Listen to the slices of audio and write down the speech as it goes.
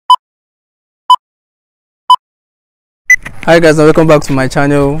Hi guys, and welcome back to my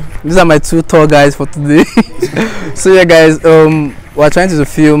channel. These are my two tour guys for today. So yeah guys, we're trying to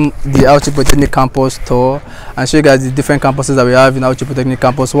film the Auchi Polytechnic campus tour and show you guys the different campuses that we have in Auchi Polytechnic: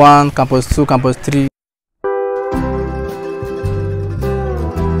 campus 1, campus 2, campus 3.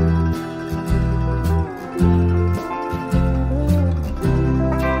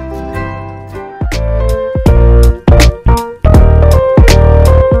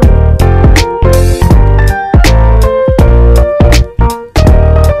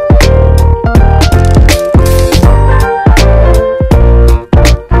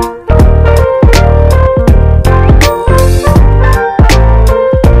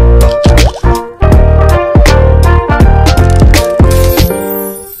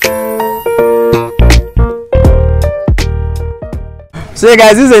 So yeah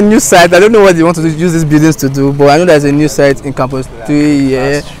guys, this is a new site. I don't know what they want to use these buildings to do, but I know there's a new site in campus 3.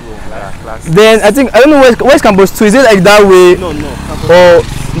 Yeah. Then I don't know where's campus 2. Is it like that way? No. Or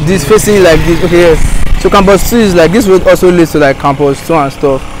this facing like this? Okay. Yeah. So campus 2 is like this road also leads to like campus 2 and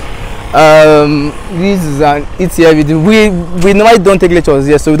stuff. This is an ETL video. We normally don't take lectures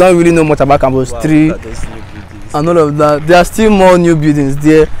here, so we don't really know much about campus 3 and all of that. There are still more new buildings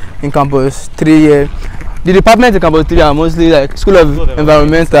there in campus 3. Yeah. The department in campus 3 are mostly like School of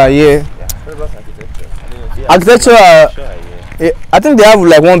Environmental, yeah. Architecture, yeah. I think they have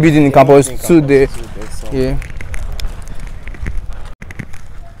like one building in campus 2 there, yeah.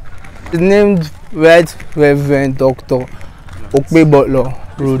 It's named Right Reverend Dr. Okpe Butler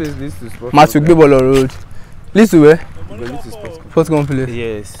Road. Matthew Okpe Butler Road. Leads to where? Sports complex.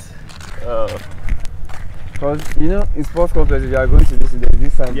 Yes. Because you know, in sports complex, if you are going to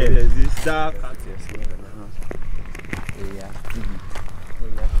this side. Yeah, there's this dark.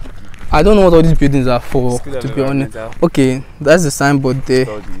 I don't know what all these buildings are for, to be honest. Okay, that's the signboard there.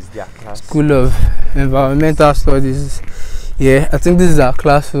 School of Environmental Studies. Yeah, I think this is our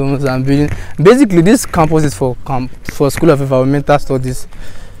classrooms and building. Basically, this campus is for School of Environmental Studies.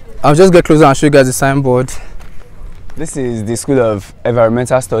 I'll just get closer and show you guys the signboard. This is the School of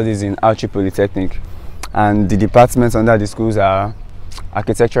Environmental Studies in Auchi Polytechnic, and the departments under the schools are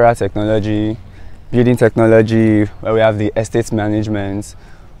Architectural Technology, Building Technology, where we have the Estate Management.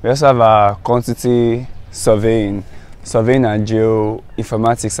 We also have our Quantity Surveying and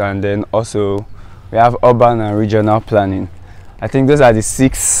Geoinformatics, and then also we have Urban and Regional Planning. I think those are the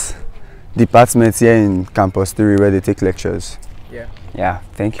 6 departments here in Campus 3 where they take lectures. Yeah. Yeah,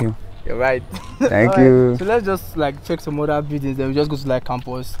 thank you. You're right. Thank you. So let's just like check some other buildings, then we just go to like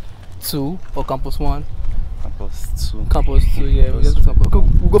Campus 2 or Campus 1. Campus 2. Campus 2, yeah. We just go to campus. Okay,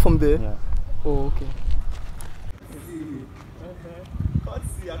 we'll go from there. Yeah. Oh, okay.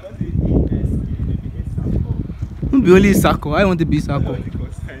 Don't be only Sako. I want to be Sako.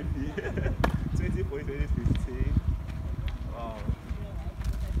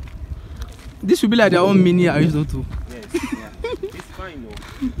 This should be like their own mini Aristotle. Yes, yeah. It's fine though.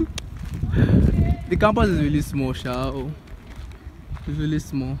 The campus is really small, Shao. It's really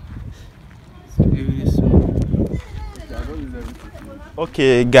small. It's really small.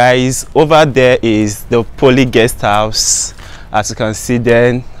 Okay guys, over there is the Poly guest house. As you can see,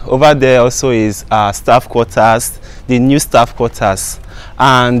 then over there also is staff quarters, the new staff quarters,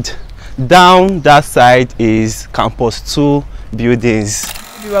 and down that side is campus 2 buildings.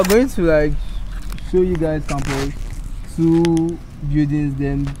 We are going to like show you guys campus 2 buildings,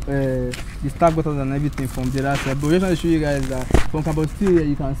 then the staff quarters and everything from the other side. But we're just going to show you guys that from campus 2 here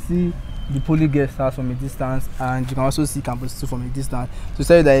you can see the Poly guest house from a distance, and you can also see campus 2 from a distance. To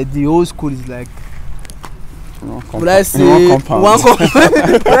say that the whole school is like, would I say one compound?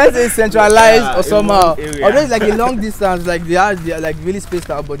 Would I say centralized or somehow? Although it's like a long distance, like they are like really spaced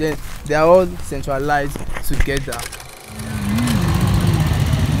out, but then they are all centralized together.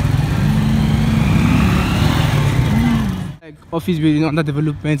 Like office building under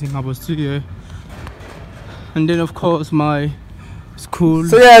development in campus 2 here, and then of course my school.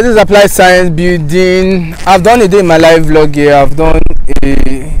 So yeah, this is Applied Science building. I've done a day in my live vlog here. I've done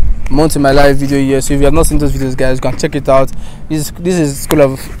a month in my live video here, so if you have not seen those videos guys, you can check it out. This is School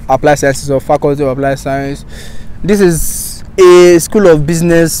of Applied Sciences or Faculty of Applied Science. This is a School of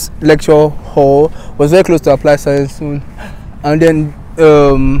Business lecture hall, was very close to Applied Science soon. And then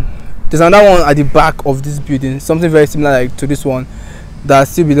there's another one at the back of this building, something very similar like to this one, that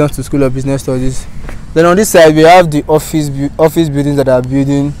still belongs to School of Business Studies. Then on this side we have the office buildings that are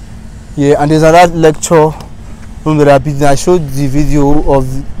building here, and there's another lecture room that are building. I showed the video of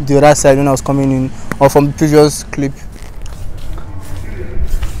the other side when I was coming in, or from the previous clip.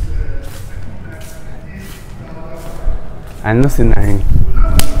 I know say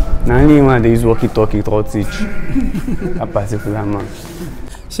Now only one they use walkie-talkie to teach a particular man.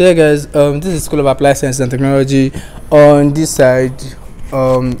 So yeah guys, this is School of Applied Science and Technology. On this side,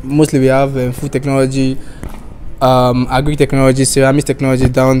 mostly we have food technology, agri technology, ceramics technology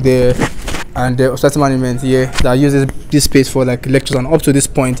down there, and the hospitality management here that uses this space for like lectures. And up to this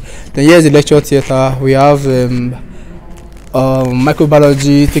point, then here's the lecture theater. We have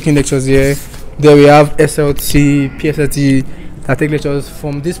microbiology taking lectures here. There we have SLT, PSLT that take lectures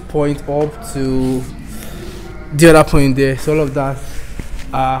from this point up to the other point there. So all of that.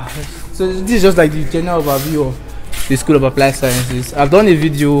 So this is just like the general overview of the School of Applied Sciences. I've done a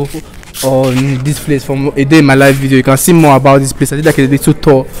video on this place from a day in my life video. You can see more about this place. I did like a little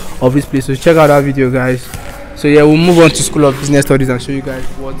tour of this place, so check out that video guys. So yeah, we'll move on to School of Business Studies and show you guys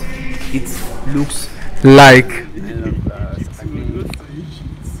what it looks like.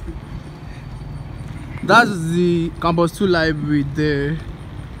 That's the Campus 2 library there.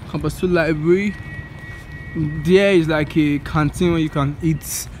 Campus 2 library. There is like a canteen where you can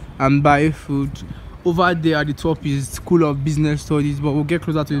eat and buy food. Over there at the top is School of Business Studies, but we'll get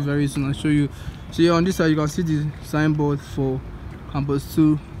closer to it very soon and show you. So yeah, on this side you can see the signboard for Campus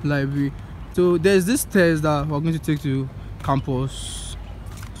 2 library. So there's this stairs that we're going to take to campus,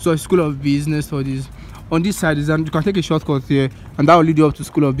 so School of Business Studies. On this side is you can take a shortcut here, and that will lead you up to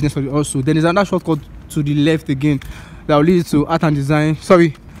School of Business Studies also. Then there's another shortcut to the left again that will lead you to Art and Design,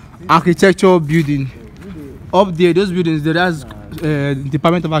 Architecture Building. Up there, those buildings there, that's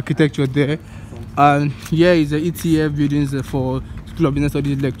Department of Architecture there, and here is the ETF buildings for School of Business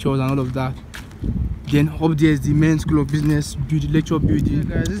Studies lectures and all of that. Then up there is the main School of Business building, lecture building.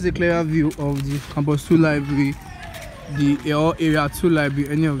 Yeah, guys, this is a clearer view of the Campus 2 library, the Area 2 library,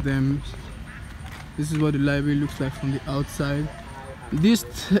 any of them. This is what the library looks like from the outside. This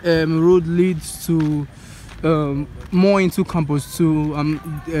road leads to more into Campus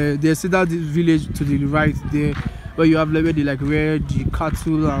 2. There's Cedar Village to the right there, where you have where they like rear the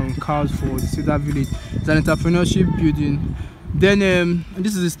cattle and cows for the Cedar Village. It's an entrepreneurship building. Then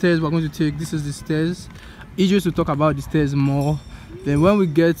this is the stairs we're going to take. This is the stairs. Easier to talk about the stairs more. Then when we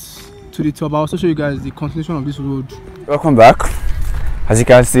get to the top, I'll also show you guys the continuation of this road. Welcome back. As you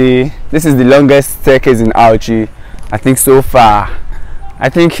can see, this is the longest staircase in Auchi. I think so far. I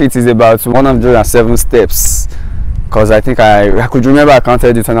think it is about 107 steps, because I think I could remember I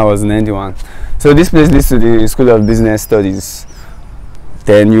counted it when I was in ND1. So this place leads to the School of Business Studies.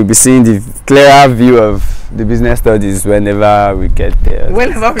 Then you'll be seeing the clearer view of the business studies whenever we get there.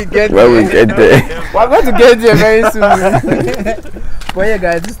 Whenever we get there. When we get there. We're going to get there very soon. But yeah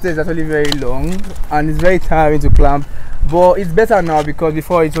guys, this stage is actually very long and it's very tiring to climb. But it's better now, because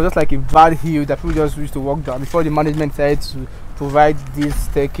before it was just like a bad hill that people just used to walk down before the management decided to provide this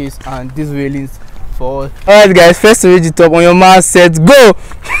staircase and these railings for us. Alright guys, first to reach the top. On your mark, set, go!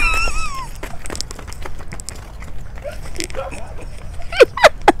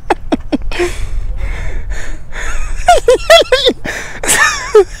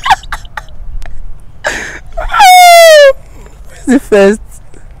 Where's the first?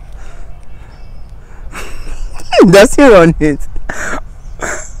 Does he run it?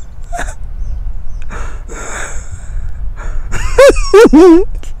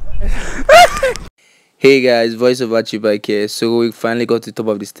 Hey guys, voiceover Chibike here. So we finally got to the top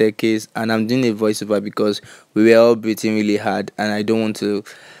of the staircase, and I'm doing a voiceover because we were all breathing really hard and I don't want to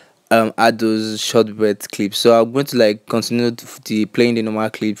add those short breath clips. So I'm going to like continue playing the normal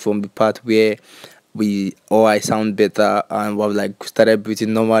clip from the part where I sound better and we've like started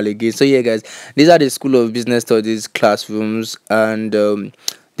breathing normal again. So yeah guys, these are the School of Business Studies classrooms, and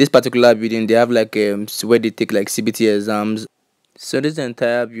this particular building they have like where they take like CBT exams. So this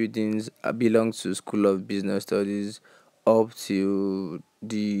entire buildings belongs to School of Business Studies up to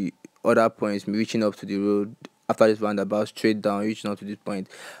the other points, reaching up to the road after this roundabout, straight down, reaching up to this point.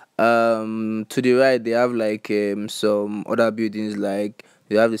 To the right they have like some other buildings, like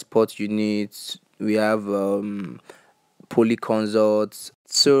we have the sports units, we have poly consults.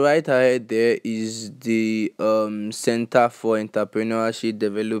 So right ahead there is the Center for Entrepreneurship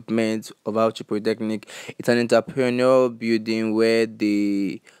Development of Auchi Polytechnic. It's an entrepreneurial building where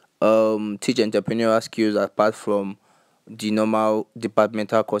they teach entrepreneurial skills apart from the normal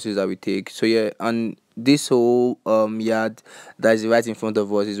departmental courses that we take. So yeah, and this whole yard that is right in front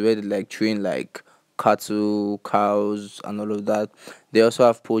of us is where they like train like cattle, cows and all of that. They also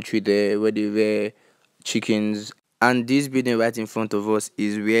have poultry there where they rear chickens. And this building right in front of us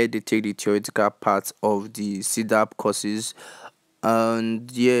is where they take the theoretical parts of the CDAP courses.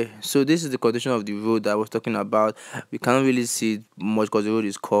 And yeah, so this is the condition of the road that I was talking about. We cannot really see it much because the road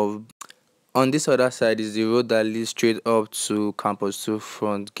is curved. On this other side is the road that leads straight up to campus 2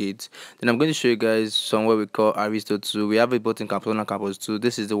 front gate. Then I'm going to show you guys somewhere we call Aristotle. We have it both in campus 1 and campus 2.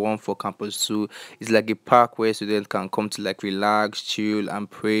 This is the one for campus 2. It's like a park where students can come to like relax, chill, and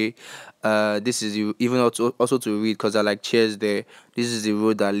pray. This is even also to read because I like chairs there. This is the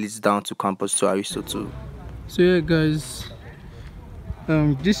road that leads down to campus 2 Aristotle. So yeah, guys,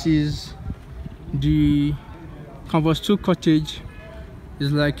 this is the campus 2 cottage.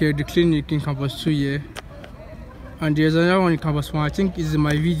 It's like the clinic in campus 2 here, and there's another one in campus 1. I think it's in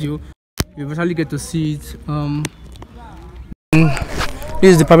my video. You eventually get to see it. This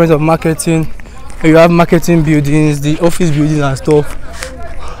is the department of marketing. You have marketing buildings, the office buildings and stuff.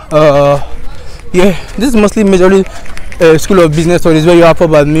 Yeah, this is mostly majorly school of business studies, where you have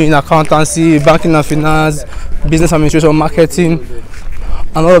probably in accountancy, banking and finance, business administration, marketing,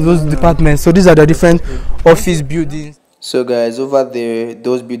 and all of those departments. So these are the different office buildings. So guys, over there,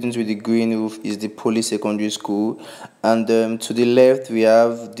 those buildings with the green roof is the Poly Secondary School, and to the left we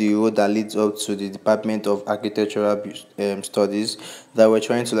have the road that leads up to the Department of Architectural Studies that we're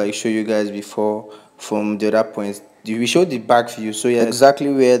trying to like show you guys before from the other points. We showed the back view, so yeah,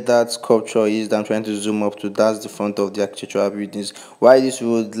 exactly where that sculpture is that I'm trying to zoom up to, that's the front of the architectural buildings. Why this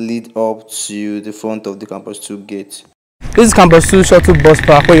road lead up to the front of the campus 2 gate. This is campus 2 shuttle bus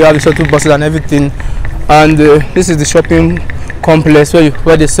park, where you have the shuttle buses and everything. And this is the shopping complex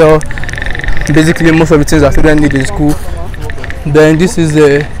where they sell basically most of the things that students need in school. Then this is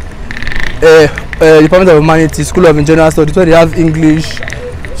the Department of Humanities, School of General Studies, where they have English,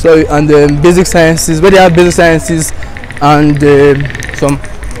 and basic sciences, where they have basic sciences and some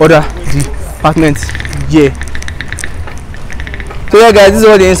other departments. Yeah. So yeah, guys, this is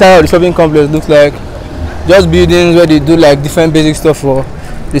what the inside of the shopping complex looks like. Just buildings where they do like different basic stuff for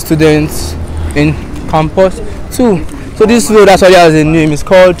the students in campus 2. So this road actually has a name. It's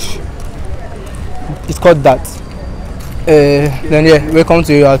called that. Then yeah, welcome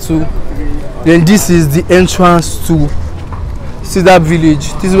to area 2. Then this is the entrance to Cedar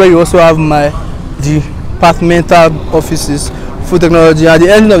Village. This is where you also have my departmental offices, food technology. At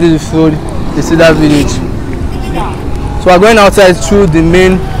the end of this road is Cedar Village. So we're going outside through the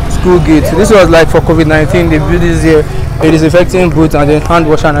main school gate. This was like for COVID-19. They built this here, a disinfecting booth and then hand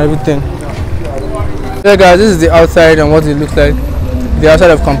wash and everything. Yeah guys, this is the outside and what it looks like. The outside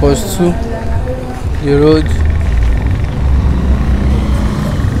of campus 2, the road.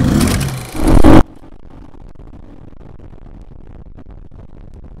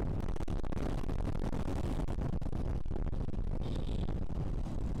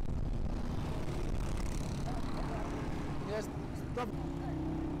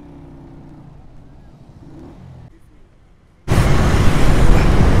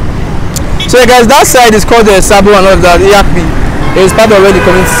 So guys, that side is called the Sabo and all of that, EAP. It's part of where the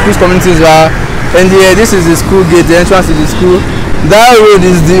school communities are. And this is the school gate, the entrance to the school. That road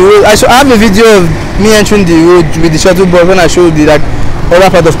is the road. I have a video of me entering the road with the shuttle bus when I showed the like other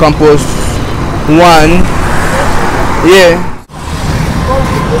part of campus 1. Yeah.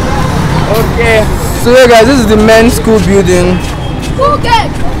 Okay. So yeah guys, this is the main school building.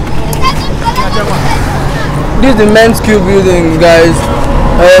 This is the main school building, guys.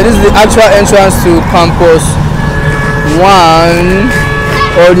 This is the actual entrance to campus 1,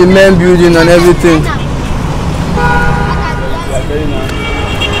 or the main building and everything.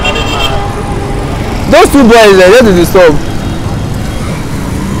 Those two boys there, where did they stop?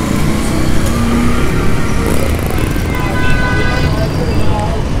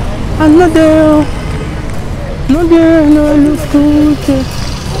 I'm not there. Not there, no, look good.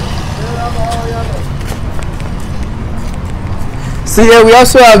 So yeah, we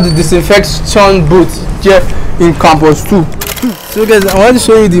also have the disinfection booth here in campus 2. So guys, I want to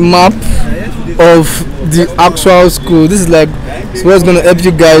show you the map of the actual school. This is like so it's gonna help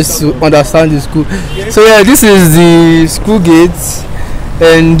you guys to understand the school. So yeah, this is the school gate,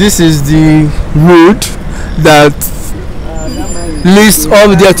 and this is the road that leads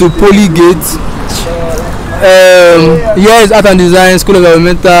up there to Poly Gate. Here is Art and Design, School of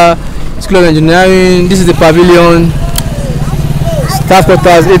Environmental, School of Engineering. This is the pavilion. Staff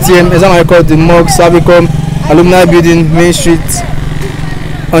quarters, ATM, exam record, the mosque, Savicom, alumni building, Main Street.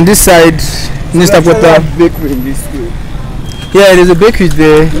 On this side, new staff quarter. Bakery in this school. Yeah, there's a bakery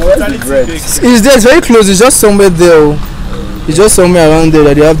there. It's there, it's very close. It's just somewhere there. It's just somewhere around there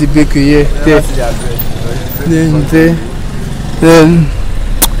that they have the bakery here. There. Then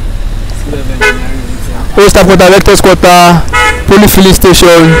staff quarter, Rector's quarter, Poly filling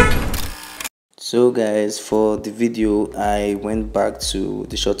station. So guys, for the video I went back to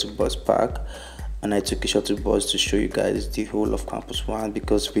the shuttle bus park, and I took a shuttle bus to show you guys the whole of campus 1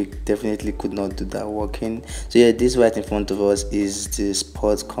 because we definitely could not do that walking. So yeah, this right in front of us is the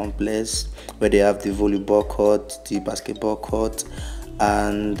sports complex where they have the volleyball court, the basketball court,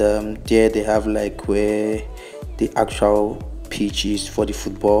 and there they have like where the actual pitch is for the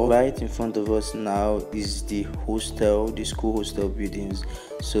football. Right in front of us now is the hostel, the school hostel buildings.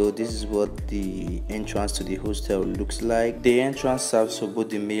 So this is what the entrance to the hostel looks like. The entrance serves for both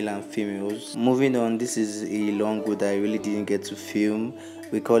the male and females. Moving on, this is a long road that I really didn't get to film.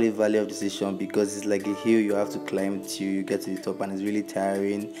 We call it Valley of Decision because it's like a hill you have to climb till you get to the top, and it's really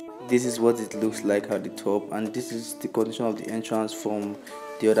tiring. This is what it looks like at the top, and this is the condition of the entrance from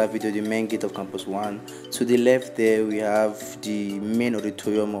the other video, the main gate of campus 1. To the left there we have the main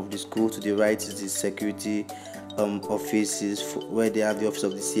auditorium of the school. To the right is the security offices where they have the office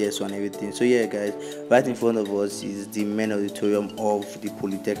of the CSO and everything. So yeah guys, right in front of us is the main auditorium of the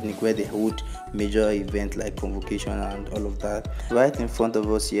Polytechnic where they hold major events like convocation and all of that. Right in front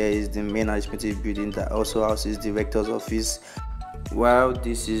of us here is the main administrative building that also houses the rector's office, while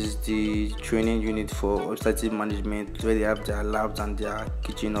this is the training unit for administrative management where they have their labs and their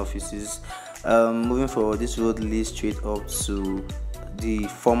kitchen offices. Moving forward, this road leads straight up to the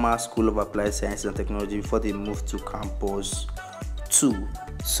former School of Applied Sciences and Technology before they moved to campus 2.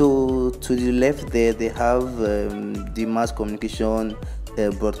 So to the left there they have the mass communication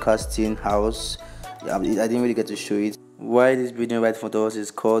broadcasting house. I didn't really get to show it. While this building right in front of us is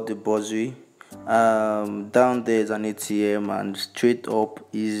called the bursary. Down there is an ATM, and straight up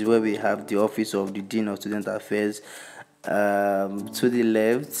is where we have the office of the Dean of Student Affairs. To the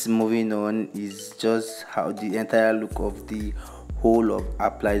left, moving on, is just how the entire look of the whole of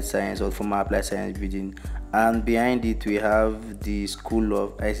Applied Science or former Applied Science building, and behind it we have the School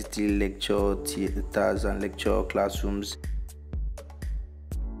of ICT lecture theaters and lecture classrooms.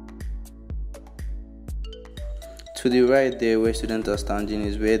 To the right there where students are standing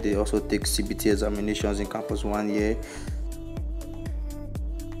is where they also take CBT examinations in campus 1 year.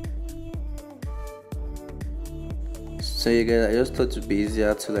 So you guys, I just thought it would be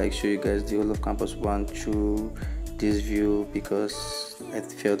easier to like show you guys the whole of campus 1 through this view because I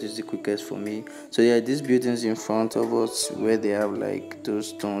felt it's the quickest for me. So yeah, these buildings in front of us where they have like those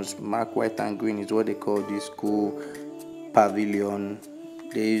stones marked white and green is what they call the school pavilion.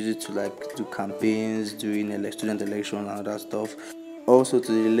 They use it to like do campaigns during student election and other stuff. Also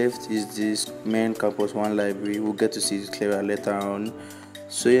to the left is this main campus 1 library. We'll get to see it clearer later on.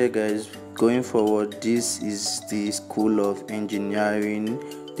 So yeah guys, going forward, this is the School of Engineering.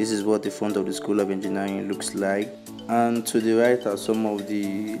 This is what the front of the School of Engineering looks like, and to the right are some of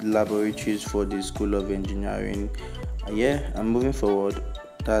the laboratories for the School of Engineering. Yeah, and moving forward,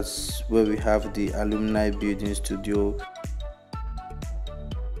 that's where we have the alumni building studio.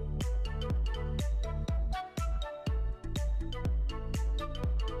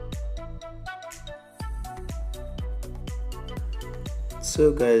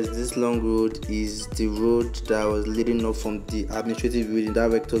 So guys, this long road is the road that was leading up from the administrative building,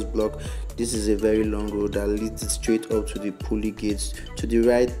 that rector's block. This is a very long road that leads straight up to the Poly gates. To the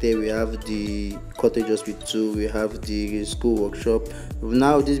right there we have the cottage hospital, we have the school workshop.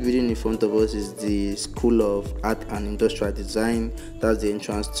 Now this building in front of us is the School of Art and Industrial Design. That's the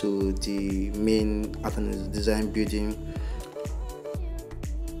entrance to the main art and design building.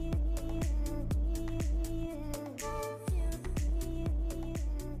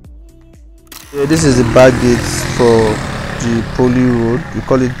 Yeah, this is the back gates for the Poly Road. We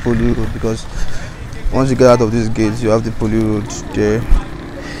call it Poly Road because once you get out of these gates, you have the Poly Road there,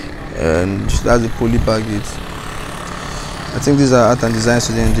 and that's the Poly back gate. I think these are art and design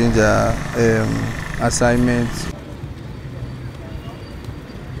students doing their assignments.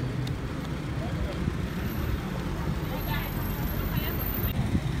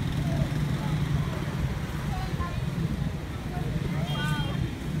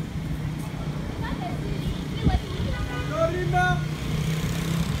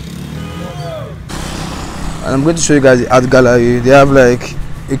 And I'm going to show you guys the art gallery. They have like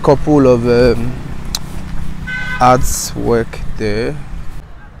a couple of artwork there.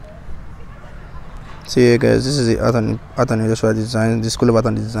 So yeah guys, this is the art and industrial design, the School of Art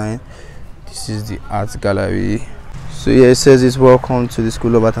and Design. This is the art gallery. So yeah, it says it's welcome to the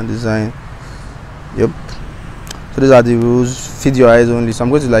School of Art and Design. Yep. So these are the rules. Feed your eyes only. So I'm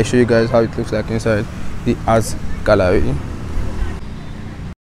going to like show you guys how it looks like inside the art gallery.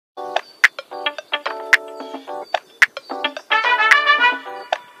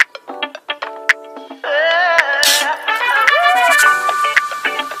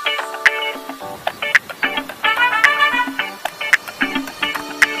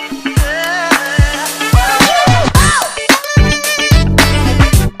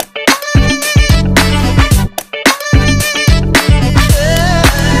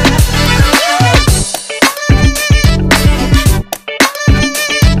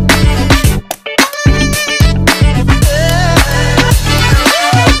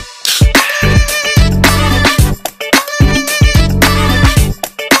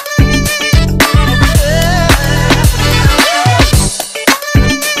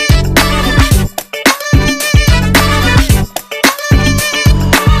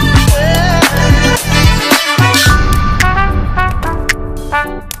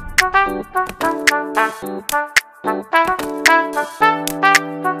 Yeah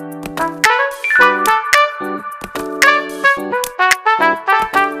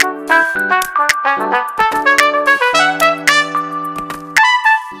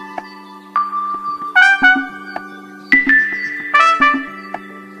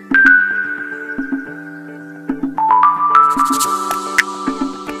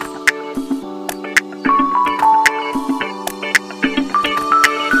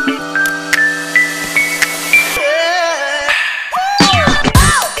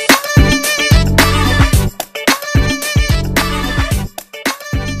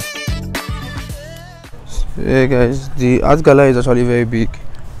guys, the art gallery is actually very big,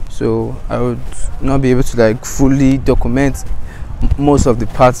 so I would not be able to like fully document most of the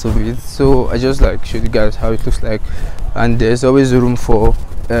parts of it, so I just like showed you guys how it looks like. And there's always room for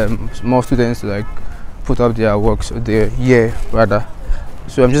more students to like put up their works, or their year rather.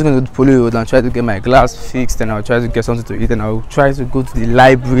 So I'm just going to go to Poly Road and try to get my glass fixed, and I'll try to get something to eat, and I'll try to go to the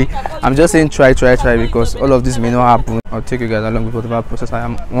library. I'm just saying try because all of this may not happen. I'll take you guys along with whatever process I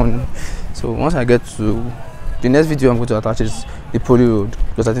am on. So once I get to the next video, I'm going to attach is the Poly Road,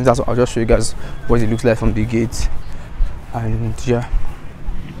 because I think that's what I'll just show you guys what it looks like from the gate. And yeah.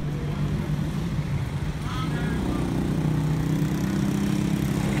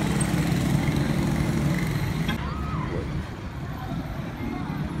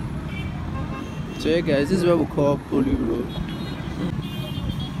 So yeah guys, this is what we call Poly Road.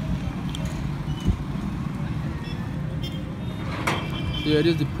 So yeah,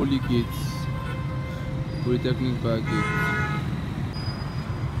 this is the Poly gates, Polytechnic back gate.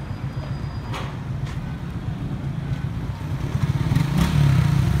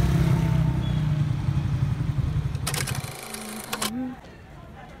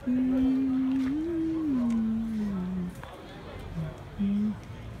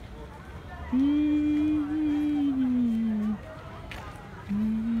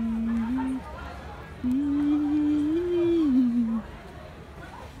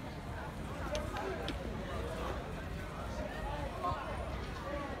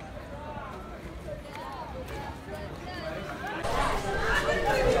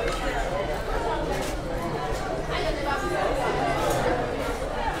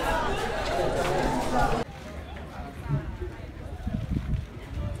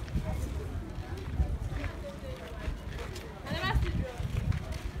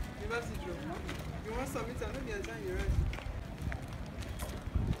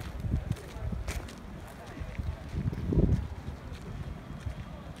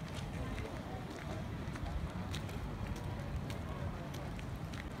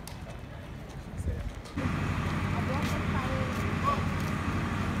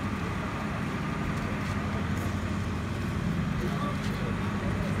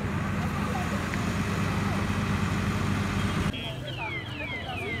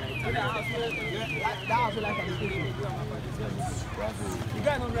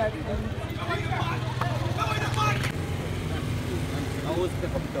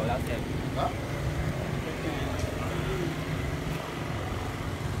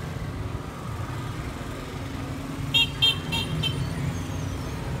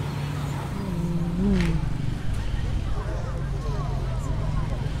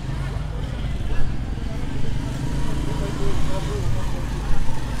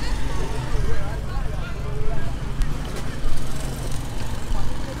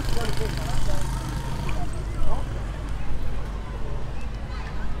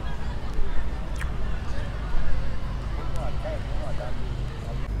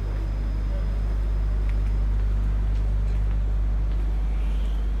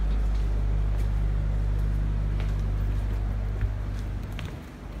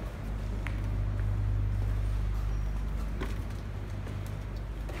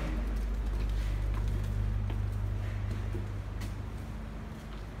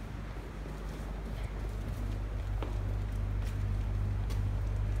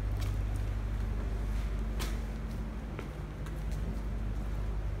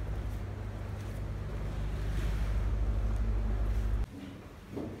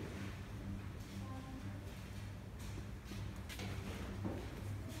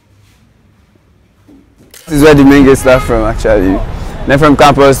 This is where the main gate starts from actually. Then from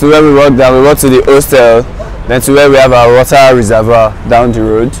campus to where we walk down, we walk to the hostel, then to where we have our water reservoir down the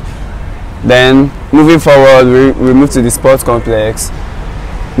road. Then moving forward, we move to the sports complex.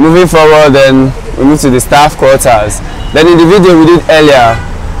 Moving forward, then we move to the staff quarters. Then in the video we did earlier,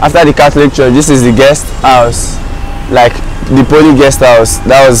 after the Catholic church, this is the guest house, like the Poly guest house.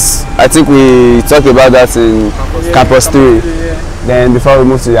 That was, I think we talked about that in campus 3. then before we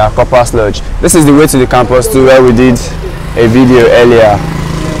move to the campus lodge. This is the way to the campus too, where we did a video earlier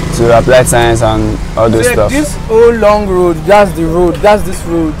to applied science and all those stuff. This whole long road, that's the road, that's this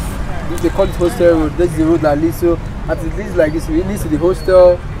road. They call it hostel road. That's the road that leads to, at least like this, it leads to the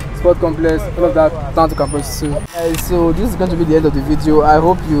hostel, sport complex, all of that down to campus too. So this is going to be the end of the video. I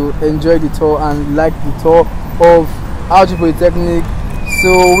hope you enjoyed the tour and liked the tour of Auchi Polytechnic.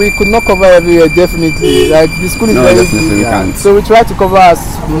 So we could not cover everywhere, definitely. Like the school is very big, so we try to cover as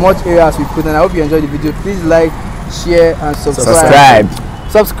much area as we could. And I hope you enjoyed the video. Please like, share, and subscribe.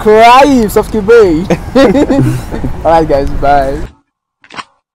 Subscribe. Alright, guys. Bye.